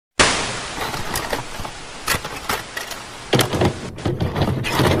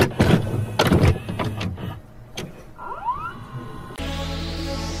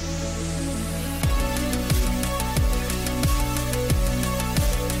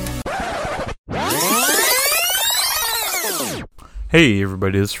Hey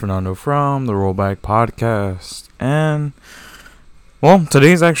everybody, it's Fernando from the Rollback Podcast, and well,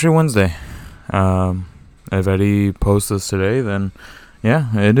 today's actually Wednesday. If Eddie posts this today, then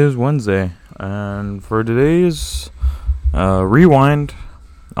yeah, it is Wednesday. And for today's rewind,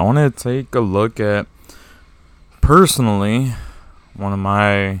 I want to take a look at personally one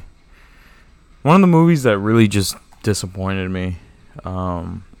of the movies that really just disappointed me,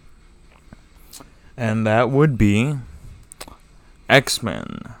 and that would be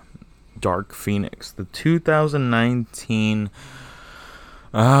X-Men Dark Phoenix, the 2019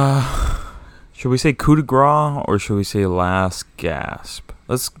 should we say coup de grace or should we say last gasp?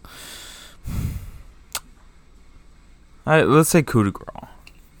 Let's say coup de grace,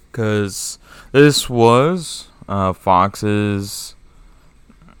 because this was Fox's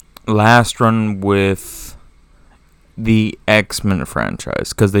last run with the X-Men franchise,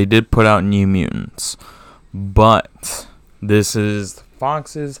 because they did put out New Mutants, but this is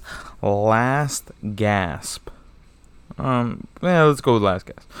Fox's last gasp. Let's go with last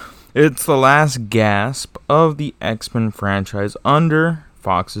gasp. It's the last gasp of the X-Men franchise under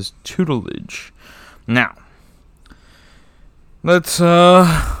Fox's tutelage. Now, let's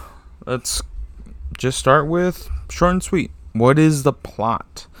just start with short and sweet. What is the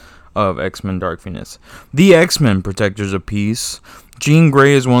plot of X-Men Dark Phoenix? The X-Men, protectors of peace. Jean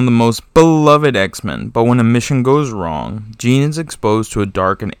Grey is one of the most beloved X-Men, but when a mission goes wrong, Jean is exposed to a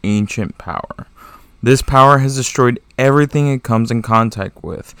dark and ancient power. This power has destroyed everything it comes in contact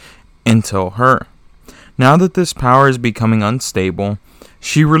with, until her. Now that this power is becoming unstable,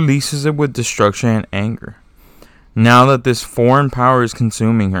 she releases it with destruction and anger. Now that this foreign power is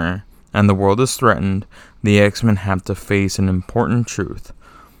consuming her, and the world is threatened, the X-Men have to face an important truth.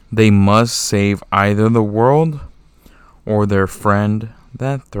 They must save either the world or their friend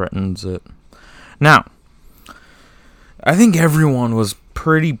that threatens it. Now, I think everyone was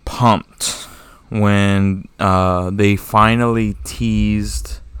pretty pumped when they finally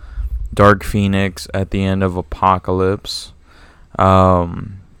teased Dark Phoenix at the end of Apocalypse. I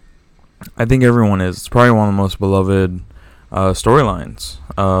think everyone is. It's probably one of the most beloved storylines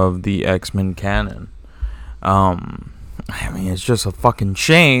of the X-Men canon. It's just a fucking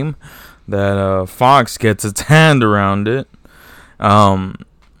shame that Fox gets its hand around it.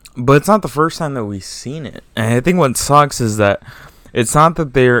 But it's not the first time that we've seen it. And I think what sucks is that it's not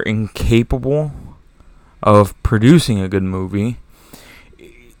that they're incapable of producing a good movie.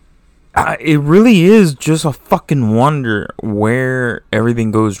 It really is just a fucking wonder where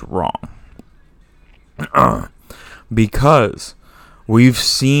everything goes wrong. Because we've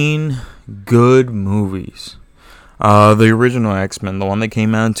seen good movies. The original X-Men, the one that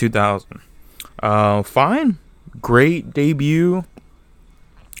came out in 2000. Fine. Great debut.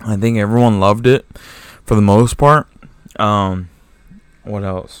 I think everyone loved it for the most part. What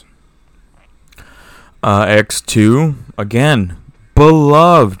else? X2, again,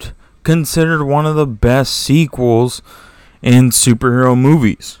 beloved. Considered one of the best sequels in superhero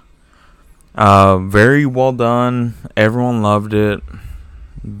movies. Very well done. Everyone loved it.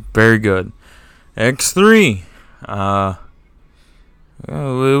 Very good. X3. It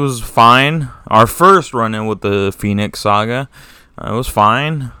was fine. Our first run-in with the Phoenix Saga, it was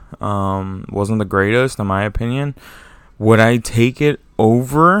fine. Wasn't the greatest, in my opinion. Would I take it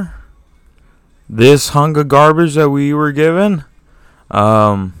over this hunk of garbage that we were given?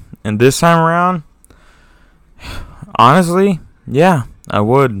 And this time around, honestly, yeah, I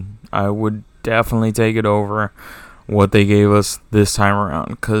would. I would definitely take it over what they gave us this time around.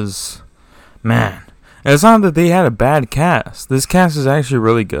 Because, man, it's not that they had a bad cast. This cast is actually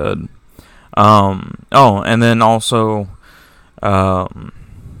really good. And then also,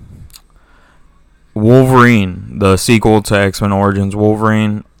 Wolverine, the sequel to X-Men Origins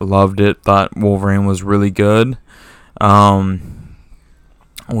Wolverine, loved it. Thought Wolverine was really good.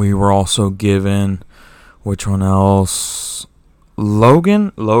 We were also given, which one else?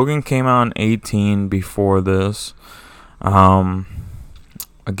 Logan. Logan came out in 2018 before this. Again,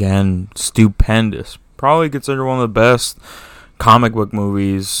 stupendous. Probably considered one of the best comic book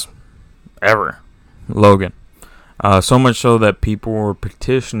movies ever. Logan. So much so that people were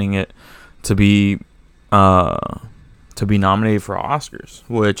petitioning it to be nominated for Oscars,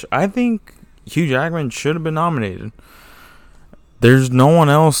 which I think Hugh Jackman should have been nominated. There's no one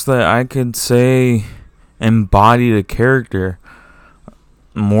else that I could say embodied a character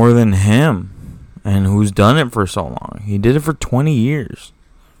more than him, and who's done it for so long. He did it for 20 years.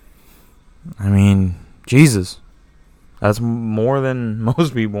 I mean, Jesus. That's more than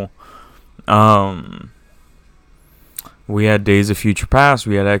most people. We had Days of Future Past.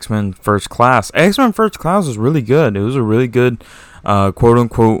 We had X-Men First Class. X-Men First Class was really good. It was a really good quote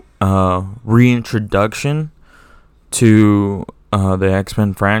unquote reintroduction to the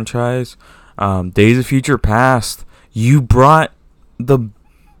X-Men franchise. Days of Future Past, you brought the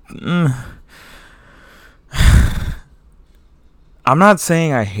I'm not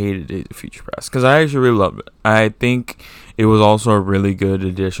saying I hated Days of Future Past, because I actually really loved it. I think it was also a really good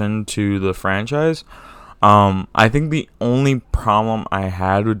addition to the franchise. I think the only problem I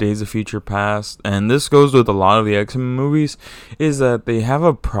had with Days of Future Past, and this goes with a lot of the X-Men movies, is that they have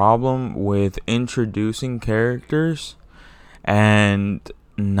a problem with introducing characters and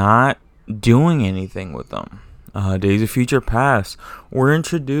not doing anything with them. Days of Future Past, we're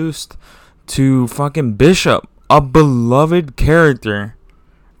introduced to fucking Bishop, a beloved character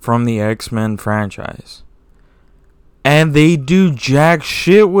from the X-Men franchise, and they do jack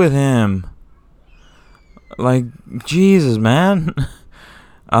shit with him. Like, Jesus, man.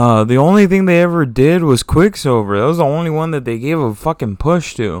 The only thing they ever did was Quicksilver. That was the only one that they gave a fucking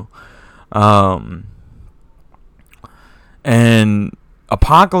push to. And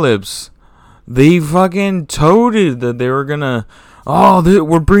Apocalypse, they fucking toted that they were gonna,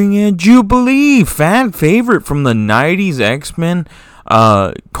 we're bringing in Jubilee, fan favorite from the 90s X-Men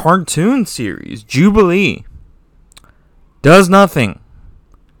cartoon series. Jubilee does nothing.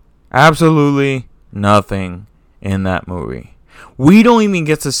 Absolutely nothing in that movie. We don't even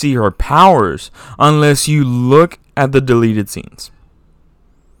get to see her powers unless you look at the deleted scenes.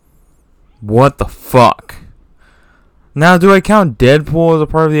 What the fuck? Now, do I count Deadpool as a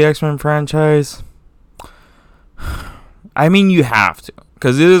part of the X-Men franchise? I mean, you have to,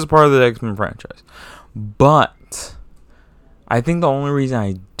 because it is part of the X-Men franchise. But I think the only reason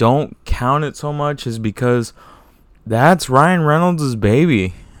I don't count it so much is because that's Ryan Reynolds'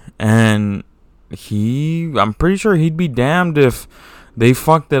 baby. And I'm pretty sure he'd be damned if they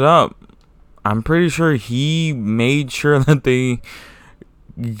fucked it up. I'm pretty sure he made sure that they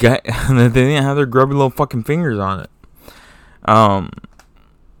didn't have their grubby little fucking fingers on it.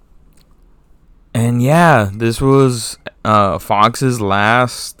 And yeah, this was Fox's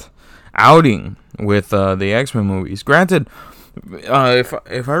last outing with the X-Men movies. Granted, if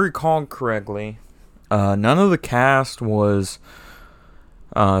I recall correctly, none of the cast was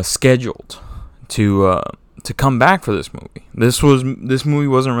scheduled to come back for this movie. This movie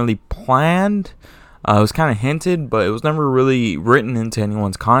wasn't really planned. It was kind of hinted, but it was never really written into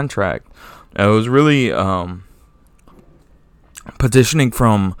anyone's contract. It was really petitioning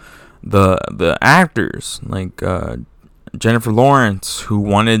from the actors, like Jennifer Lawrence, who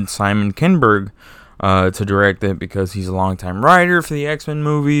wanted Simon Kinberg to direct it because he's a longtime writer for the X-Men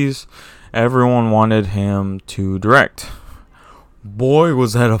movies. Everyone wanted him to direct. Boy,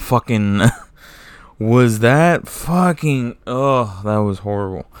 was that a fucking... that was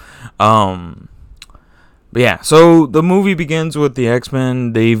horrible. But yeah, so the movie begins with the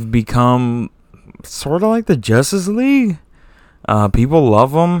X-Men. They've become sort of like the Justice League. People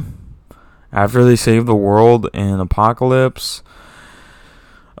love them after they save the world in Apocalypse.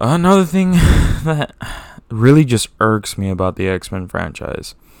 Another thing that really just irks me about the X-Men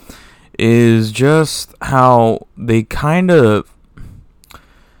franchise is just how they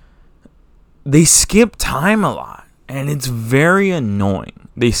skip time a lot, and it's very annoying.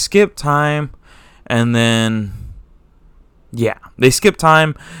 They skip time, and then they skip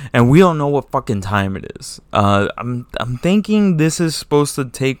time, and we don't know what fucking time it is. I'm thinking this is supposed to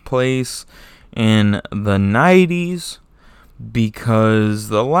take place in the 90s because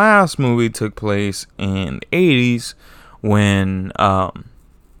the last movie took place in the 80s when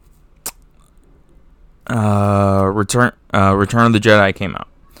Return of the Jedi came out.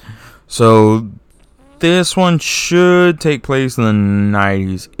 So this one should take place in the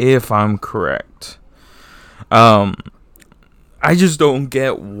 90s, if I'm correct. I just don't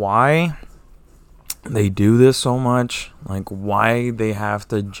get why they do this so much. Like, why they have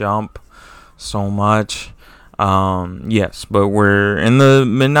to jump so much. Yes, but we're in the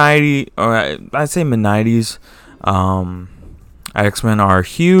mid-90s, or I'd say mid-90s. X-Men are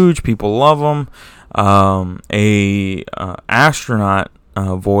huge. People love them. A astronaut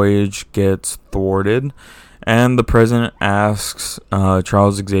voyage gets thwarted, and the president asks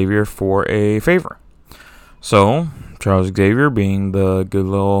Charles Xavier for a favor. So Charles Xavier, being the good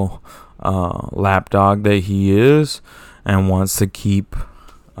little lapdog that he is, and wants to keep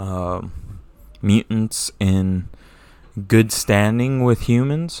mutants in good standing with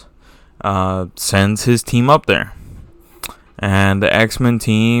humans, sends his team up there. And the X-Men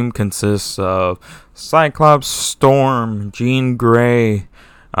team consists of Cyclops, Storm, Jean Grey,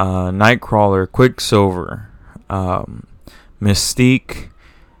 Nightcrawler, Quicksilver, Mystique,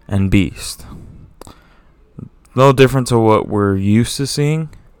 and Beast. A little different to what we're used to seeing.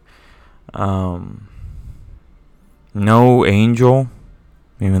 No Angel,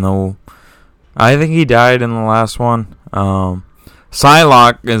 even though I think he died in the last one.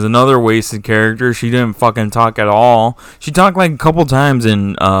 Psylocke is another wasted character. She didn't fucking talk at all. She talked like a couple times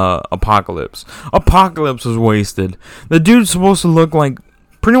in Apocalypse. Apocalypse was wasted. The dude's supposed to look like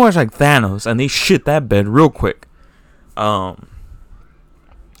pretty much like Thanos, and they shit that bed real quick. But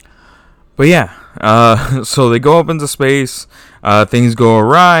yeah, so they go up into space. Things go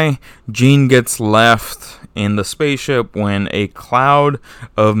awry. Jean gets left in the spaceship when a cloud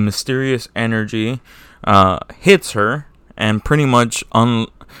of mysterious energy hits her and pretty much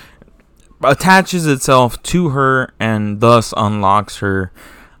attaches itself to her and thus unlocks her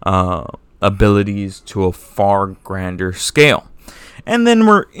abilities to a far grander scale. And then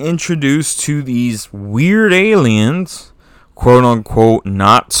we're introduced to these weird aliens, quote unquote,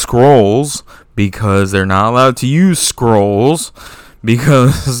 not Skrulls, because they're not allowed to use Skrulls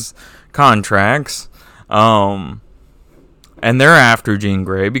because contracts. And they're after Jean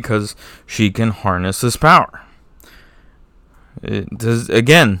Grey because she can harness this power. It does,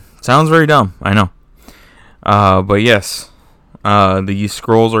 again, sounds very dumb, I know. But yes, these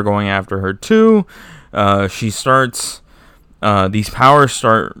Skrulls are going after her too. She starts, these powers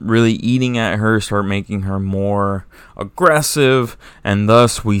start really eating at her, start making her more aggressive, and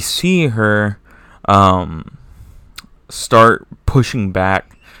thus we see her start pushing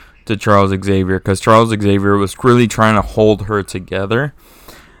back to Charles Xavier, because Charles Xavier was really trying to hold her together.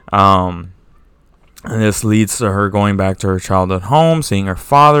 And this leads to her going back to her childhood home, seeing her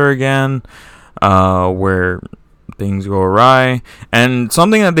father again, where things go awry. And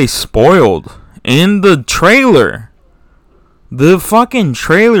something that they spoiled in the trailer, the fucking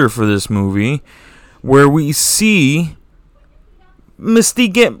trailer for this movie, where we see Misty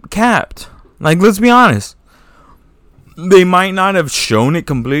get capped. Like, let's be honest. They might not have shown it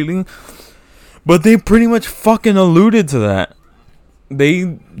completely, but they pretty much fucking alluded to that.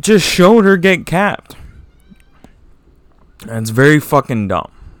 They just showed her get capped. And it's very fucking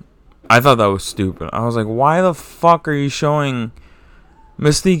dumb. I thought that was stupid. I was like, why the fuck are you showing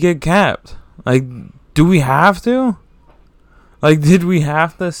Misty get capped? Like, do we have to? Like, did we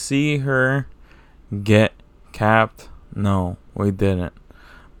have to see her get capped? No, we didn't.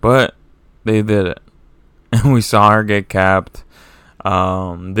 But they did it. And we saw her get capped.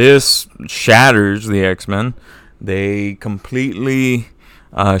 This shatters the X-Men. They completely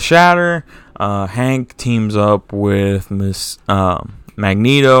shatter. Hank teams up with Miss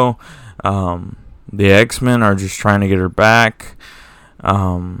Magneto. The X-Men are just trying to get her back.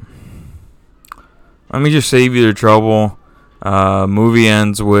 Let me just save you the trouble. Movie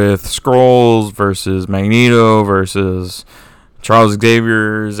ends with Skrulls versus Magneto versus Charles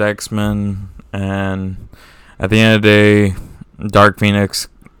Xavier's X-Men, and at the end of the day, Dark Phoenix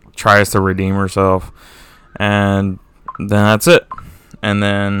tries to redeem herself, and then that's it. And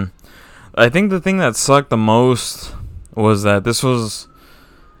then I think the thing that sucked the most was that this is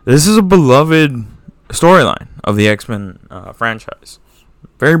a beloved storyline of the X-Men franchise.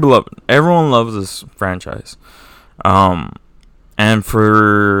 Very beloved. Everyone loves this franchise. And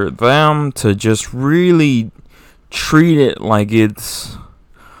for them to just really treat it like it's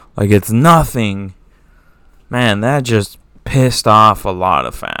nothing, man, that just pissed off a lot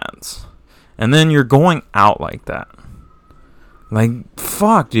of fans. And then you're going out like that. Like,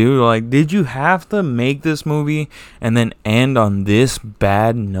 fuck, dude. Like, did you have to make this movie and then end on this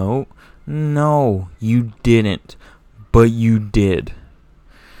bad note? No, you didn't. But you did.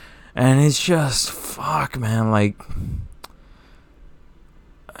 And it's just, fuck, man. Like,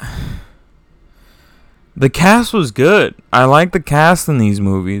 the cast was good. I like the cast in these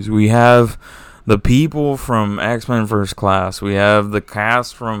movies. We have the people from X-Men First Class. We have the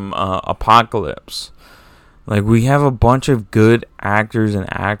cast from Apocalypse. Like, we have a bunch of good actors and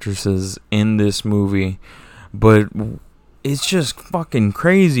actresses in this movie. But it's just fucking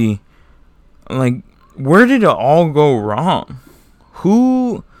crazy. Like, where did it all go wrong?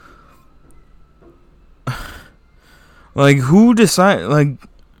 Who decided? Like,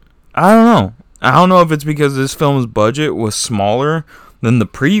 I don't know. I don't know if it's because this film's budget was smaller than the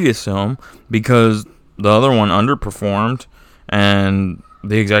previous film, because the other one underperformed and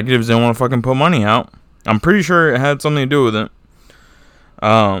the executives didn't want to fucking put money out. I'm pretty sure it had something to do with it.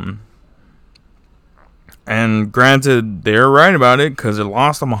 And granted, they're right about it, because it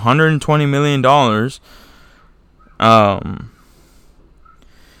lost them $120 million.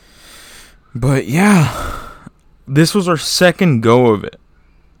 But yeah, this was our second go of it.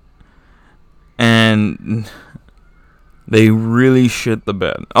 And they really shit the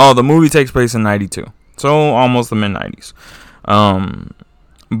bed. Oh, the movie takes place in 92. So almost the mid-90s.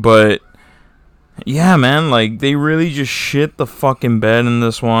 But yeah, man, like they really just shit the fucking bed in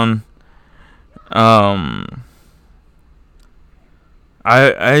this one. I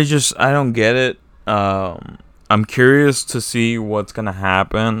don't get it. I'm curious to see what's gonna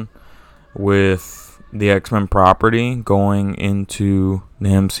happen with the X-Men property going into the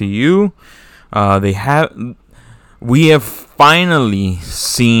MCU. We have finally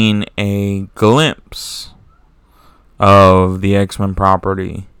seen a glimpse of the X-Men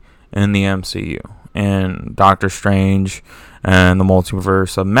property in the MCU, and Doctor Strange and the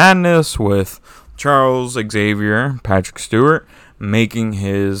Multiverse of Madness with Charles Xavier, Patrick Stewart, making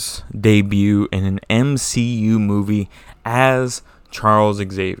his debut in an MCU movie as Charles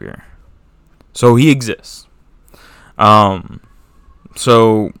Xavier. So he exists.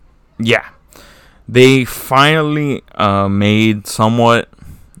 So yeah, they finally made somewhat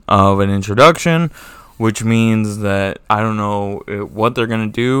of an introduction, which means that I don't know what they're gonna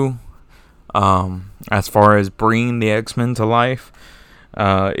do as far as bringing the X-Men to life.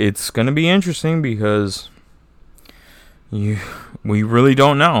 It's gonna be interesting because we really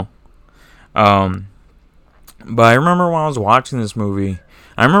don't know. But I remember when I was watching this movie,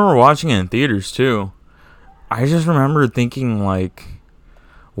 I remember watching it in theaters too. I just remember thinking like,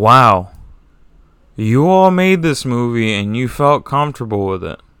 wow, you all made this movie and you felt comfortable with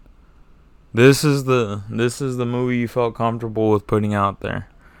it. This is the movie you felt comfortable with putting out there.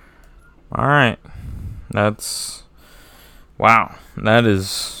 All right. That's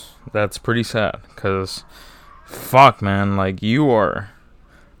pretty sad, cuz fuck, man, like you are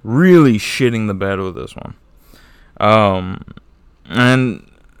really shitting the bed with this one. And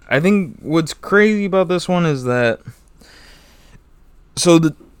I think what's crazy about this one is that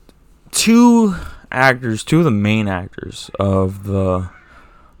the two of the main actors of the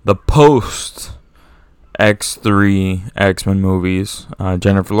post X3 X-Men movies,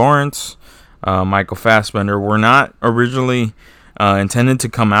 Jennifer Lawrence, Michael Fassbender, were not originally intended to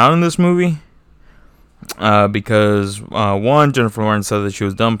come out in this movie because one, Jennifer Lawrence said that she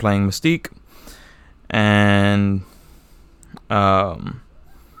was done playing Mystique, and I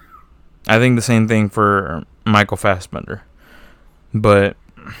think the same thing for Michael Fassbender. But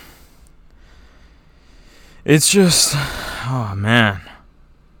it's just, oh man,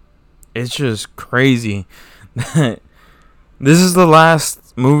 it's just crazy that this is the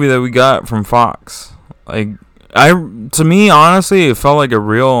last movie that we got from Fox. Like, to me, honestly, it felt like a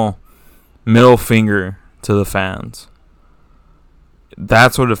real middle finger to the fans.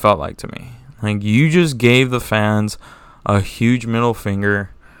 That's what it felt like to me. Like, you just gave the fans a huge middle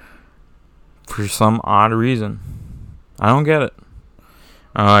finger for some odd reason. I don't get it.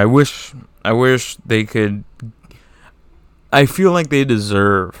 I wish they could. I feel like they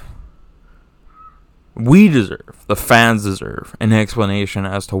deserve. The fans deserve an explanation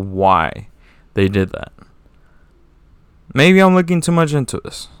as to why they did that. Maybe I'm looking too much into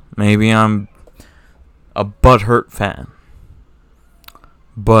this. Maybe I'm a butthurt fan.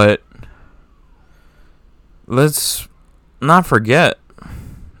 But let's not forget,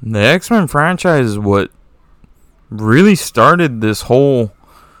 the X-Men franchise is what really started this whole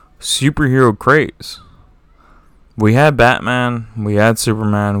superhero craze. We had Batman, we had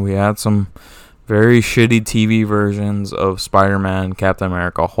Superman, we had some very shitty TV versions of Spider-Man, Captain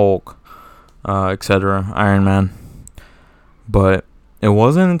America, Hulk, etc., Iron Man. But it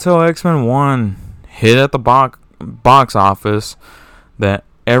wasn't until X-Men 1 hit at the box office that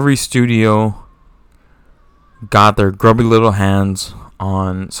every studio got their grubby little hands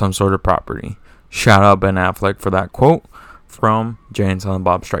on some sort of property. Shout out Ben Affleck for that quote from Jay and Silent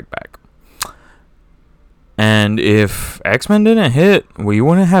Bob Strike Back. And if X-Men didn't hit, we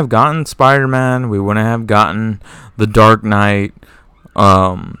wouldn't have gotten Spider-Man. We wouldn't have gotten The Dark Knight.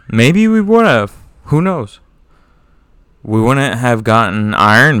 Maybe we would have. Who knows? We wouldn't have gotten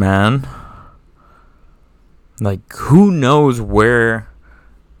Iron Man. Like, who knows where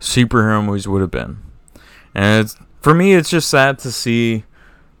superhero movies would have been. And for me, it's just sad to see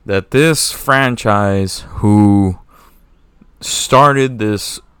that this franchise, who started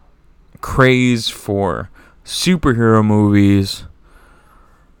this craze for superhero movies,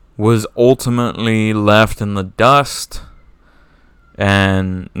 was ultimately left in the dust,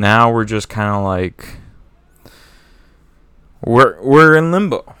 and now we're just kind of like we're in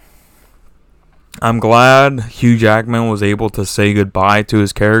limbo. I'm glad Hugh Jackman was able to say goodbye to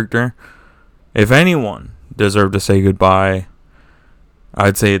his character. If anyone deserved to say goodbye,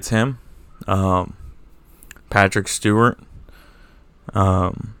 I'd say it's him. Patrick Stewart,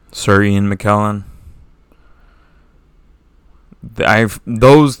 Sir Ian McKellen.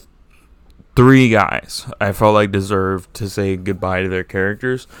 Those three guys I felt like deserved to say goodbye to their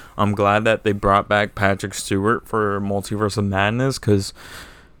characters. I'm glad that they brought back Patrick Stewart for Multiverse of Madness, because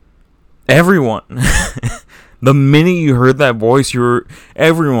everyone, the minute you heard that voice,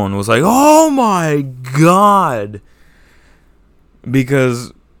 everyone was like, "Oh my god,"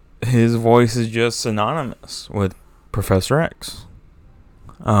 because his voice is just synonymous with Professor X.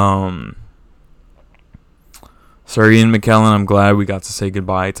 Sir Ian McKellen, I'm glad we got to say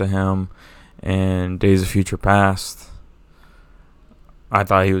goodbye to him in Days of Future Past. I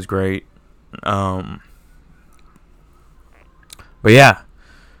thought he was great. But yeah,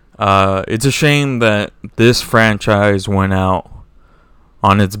 it's a shame that this franchise went out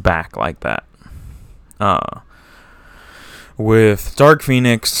on its back like that. With Dark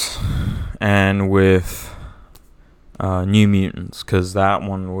Phoenix and with New Mutants, because that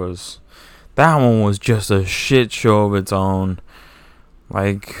one was just a shit show of its own.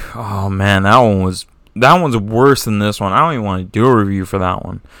 Like, oh man, that one's worse than this one. I don't even want to do a review for that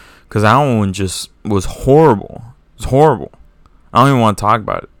one, because that one just was horrible. It was horrible. I don't even want to talk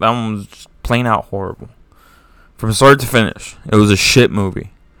about it. That one was just plain out horrible. From start to finish, it was a shit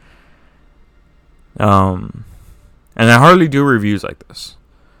movie. And I hardly do reviews like this.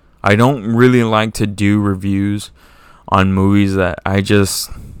 I don't really like to do reviews on movies that I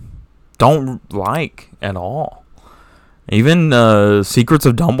just don't like at all. Even Secrets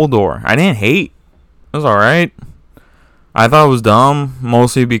of Dumbledore, I didn't hate. It was alright. I thought it was dumb,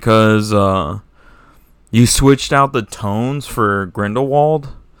 mostly because you switched out the tones for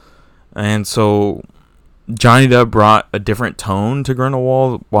Grindelwald. And so Johnny Depp brought a different tone to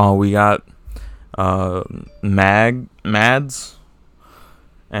Grindelwald, while we got Mads.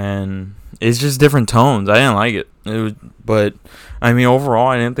 And it's just different tones. I didn't like it. But I mean, overall,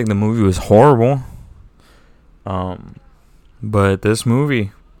 I didn't think the movie was horrible. But this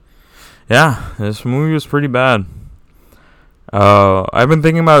movie was pretty bad. I've been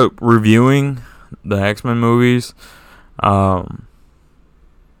thinking about reviewing the X-Men movies. I'm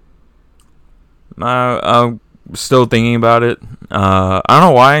still thinking about it. I don't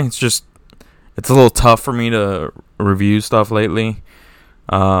know why. It's a little tough for me to review stuff lately.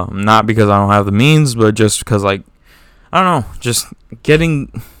 Not because I don't have the means, but just because, like, I don't know, just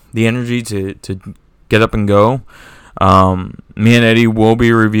getting the energy to get up and go. Me and Eddie will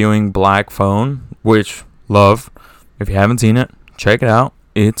be reviewing Black Phone, which, love. If you haven't seen it, check it out.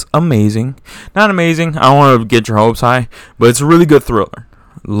 It's amazing. Not amazing, I don't want to get your hopes high, but it's a really good thriller.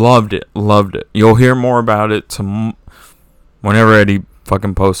 Loved it. You'll hear more about it whenever Eddie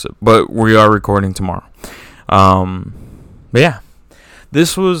fucking posts it, but we are recording tomorrow. But yeah,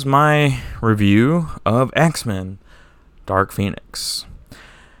 this was my review of X-Men Dark Phoenix.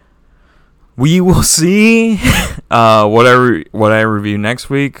 We will see what I review next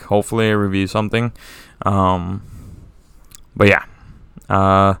week. Hopefully I review something. But yeah.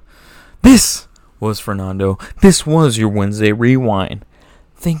 This was Fernando. This was your Wednesday Rewind.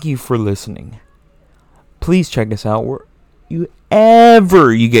 Thank you for listening. Please check us out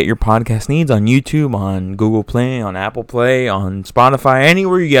wherever you get your podcast needs, on YouTube, on Google Play, on Apple Play, on Spotify,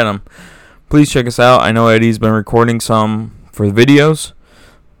 anywhere you get them. Please check us out. I know Eddie's been recording some for the videos,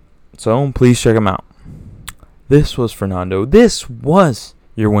 so please check them out. This was Fernando. This was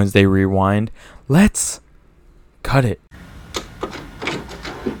your Wednesday Rewind. Let's cut it.